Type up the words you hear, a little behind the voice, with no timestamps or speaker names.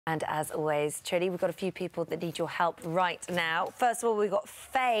And as always, Trinny, we've got a few people that need your help right now. First of all, we've got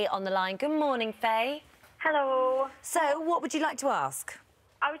Faye on the line. Good morning, Faye. Hello. So, what would you like to ask?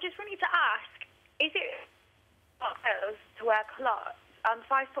 I was just wanting to ask, is it girls to wear culottes? I'm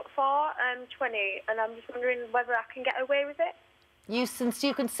 5'4" and 20, and I'm just wondering whether I can get away with it. Since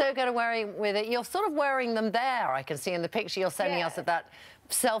you can so get away with it, you're sort of wearing them there, I can see in the picture you're sending us of that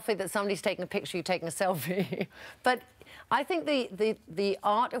selfie that somebody's taking a picture, you're taking a selfie. But I think the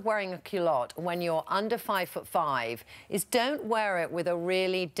art of wearing a culotte when you're under 5'5" is don't wear it with a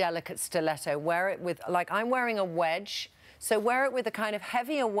really delicate stiletto. Wear it with, like I'm wearing a wedge, so wear it with a kind of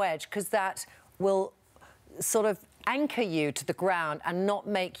heavier wedge because that will sort of anchor you to the ground and not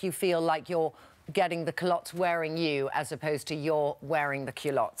make you feel like you're getting the culottes wearing you as opposed to you're wearing the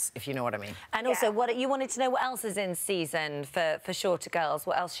culottes, if you know what I mean. And also, what you wanted to know what else is in season for shorter girls?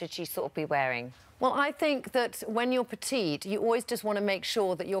 What else should she sort of be wearing? Well, I think that when you're petite, you always just want to make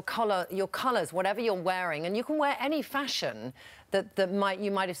sure that your colours, whatever you're wearing, and you can wear any fashion that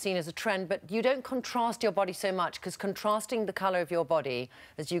you might have seen as a trend, but you don't contrast your body so much because contrasting the colour of your body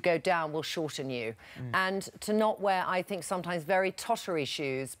as you go down will shorten you. And to not wear, I think, sometimes very tottery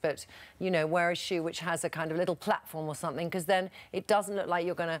shoes, but, you know, wear a shoe which has a kind of little platform or something, because then it doesn't look like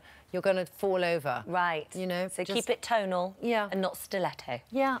you're gonna fall over. Right. You know? So keep it tonal and not stiletto.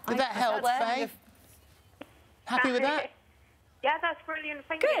 Yeah. Did that help, Faye? Happy with that? Yeah, that's brilliant.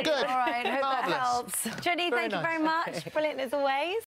 Thank you. Good. All right, hope that helps. Trinny, thank you very much. Brilliant as always.